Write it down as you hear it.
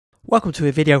Welcome to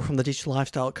a video from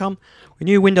thedigital.com. A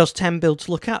new Windows 10 build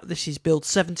to look at. This is build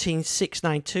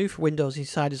 17692 for Windows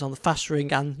Insiders on the fast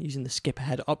ring and using the skip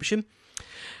ahead option.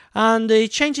 And the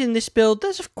changes in this build,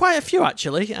 there's quite a few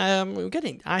actually. We're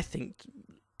getting, I think,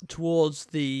 towards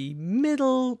the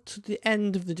middle to the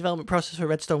end of the development process for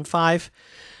Redstone 5,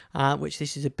 which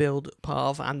this is a build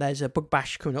part of, and there's a bug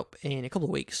bash coming up in a couple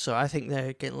of weeks, so I think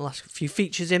they're getting the last few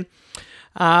features in.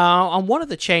 And one of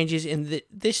the changes in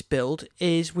this build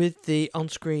is with the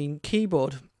on-screen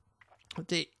keyboard.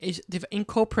 They've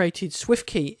incorporated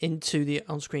Swiftkey into the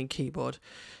on-screen keyboard.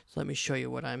 So let me show you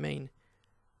what I mean.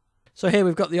 So here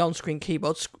we've got the on-screen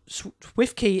keyboard.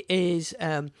 Swiftkey is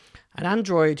an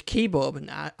Android keyboard and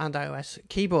iOS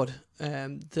keyboard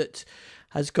that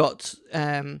has got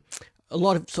a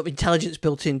lot of sort of intelligence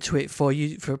built into it for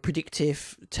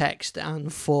predictive text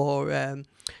and for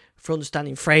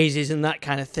understanding phrases and that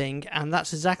kind of thing, and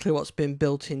that's exactly what's been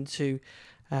built into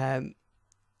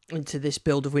this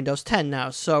build of Windows 10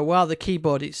 now. So while the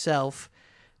keyboard itself,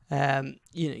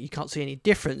 you can't see any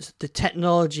difference, the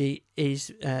technology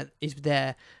is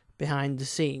there behind the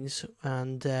scenes,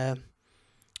 and as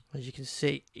you can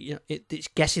see, it's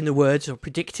guessing the words or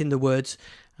predicting the words.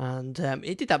 And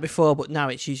it did that before, but now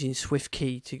it's using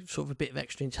Swiftkey to sort of a bit of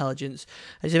extra intelligence.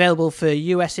 It's available for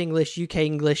US English, UK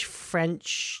English,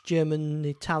 French, German,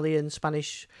 Italian,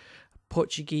 Spanish,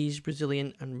 Portuguese,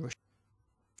 Brazilian, and Russian.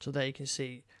 So there you can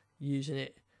see using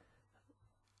it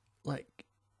like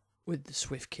with the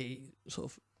Swiftkey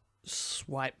sort of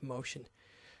swipe motion,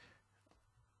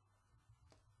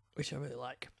 which I really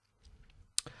like.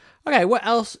 Okay, what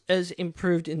else has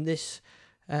improved in this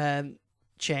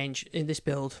change in this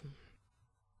build?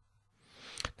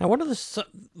 Now, one of the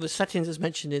settings that's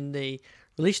mentioned in the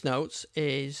release notes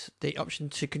is the option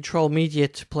to control media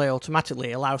to play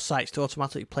automatically, allow sites to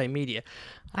automatically play media.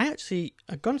 I've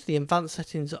gone to the advanced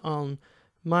settings on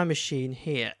my machine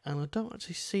here, and I don't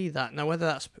actually see that. Now, whether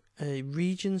that's a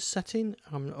region setting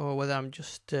or whether I'm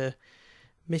just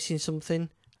missing something,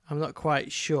 I'm not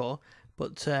quite sure.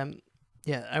 But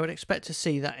yeah, I would expect to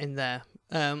see that in there.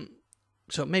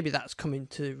 So maybe that's coming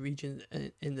to region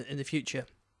in the future.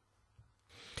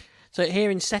 So here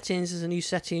in settings, there's a new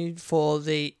setting for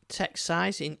the text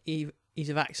size in ease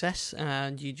of access,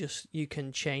 and you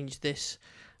can change this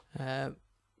and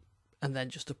then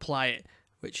just apply it,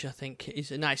 which I think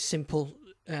is a nice simple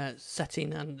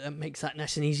setting and makes that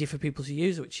nice and easy for people to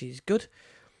use, which is good.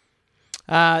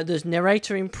 There's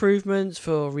narrator improvements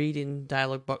for reading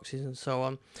dialog boxes and so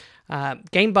on.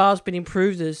 Game bar's been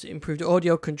improved. There's improved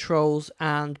audio controls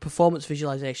and performance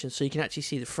visualization, so you can actually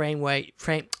see the frame rate,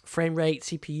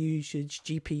 CPU usage,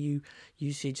 GPU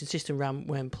usage, and system RAM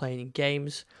when playing in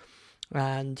games.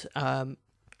 And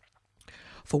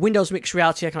for Windows Mixed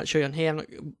Reality, I can't show you on here. I'm not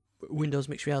Windows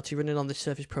Mixed Reality running on this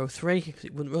Surface Pro 3 because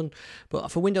it wouldn't run.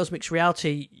 But for Windows Mixed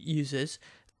Reality users,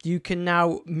 you can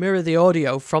now mirror the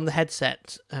audio from the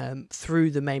headset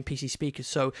through the main PC speakers.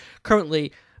 So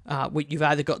currently, you've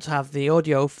either got to have the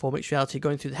audio for mixed reality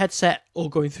going through the headset or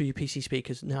going through your PC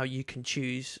speakers. Now you can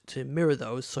choose to mirror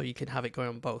those, so you can have it going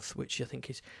on both, which I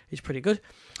think is pretty good.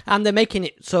 And they're making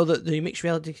it so that the mixed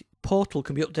reality portal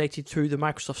can be updated through the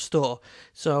Microsoft Store.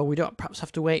 So we don't perhaps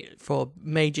have to wait for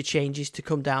major changes to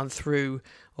come down through,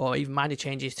 or even minor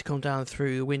changes to come down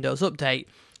through the Windows update,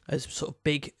 as sort of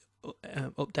big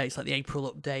updates like the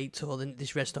April update or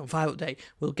this Redstone 5 update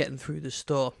will get them through the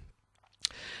store.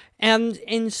 And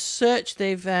in search,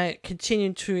 they've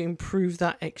continued to improve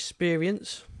that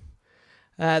experience.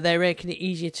 They're making it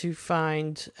easier to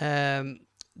find the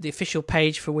official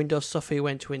page for Windows software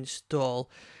when to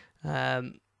install.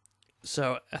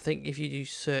 So I think if you do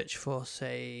search for,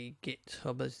 say,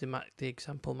 GitHub as the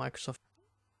example, Microsoft,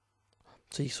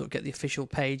 so you sort of get the official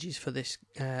pages for this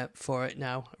for it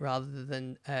now, rather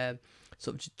than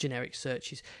sort of generic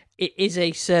searches. It is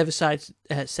a server-side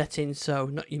setting, so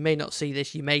you may not see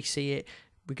this. You may see it,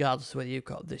 regardless of whether you've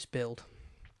got this build.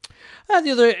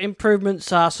 The other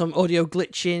improvements are some audio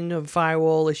glitching and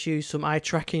firewall issues, some eye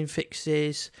tracking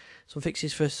fixes, some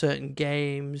fixes for certain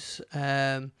games,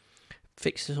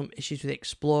 fixes some issues with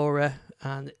Explorer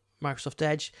and Microsoft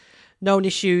Edge. Known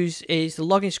issues is the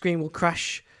login screen will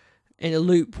crash in a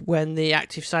loop when the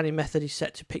active signing method is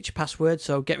set to picture password,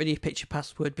 so get rid of your picture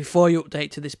password before you update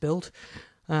to this build.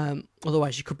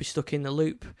 Otherwise you could be stuck in the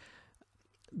loop.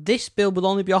 This build will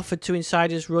only be offered to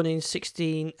insiders running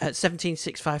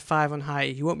 17655 on higher.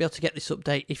 You won't be able to get this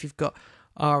update if you've got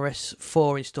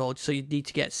RS4 installed, so you need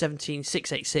to get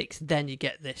 17686, then you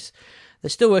get this. They're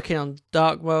still working on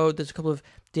dark mode. There's a couple of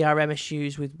DRM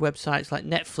issues with websites like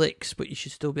Netflix, but you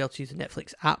should still be able to use the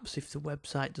Netflix apps if the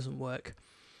website doesn't work.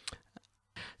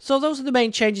 So those are the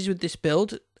main changes with this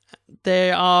build.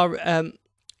 They are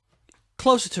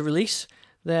closer to release.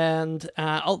 Then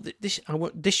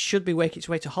this should be making its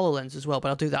way to HoloLens as well, but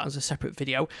I'll do that as a separate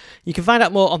video. You can find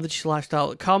out more on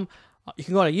thegitallifestyle.com. You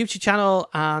can go on our YouTube channel,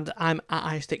 and I'm at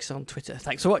iSticks on Twitter.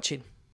 Thanks for watching.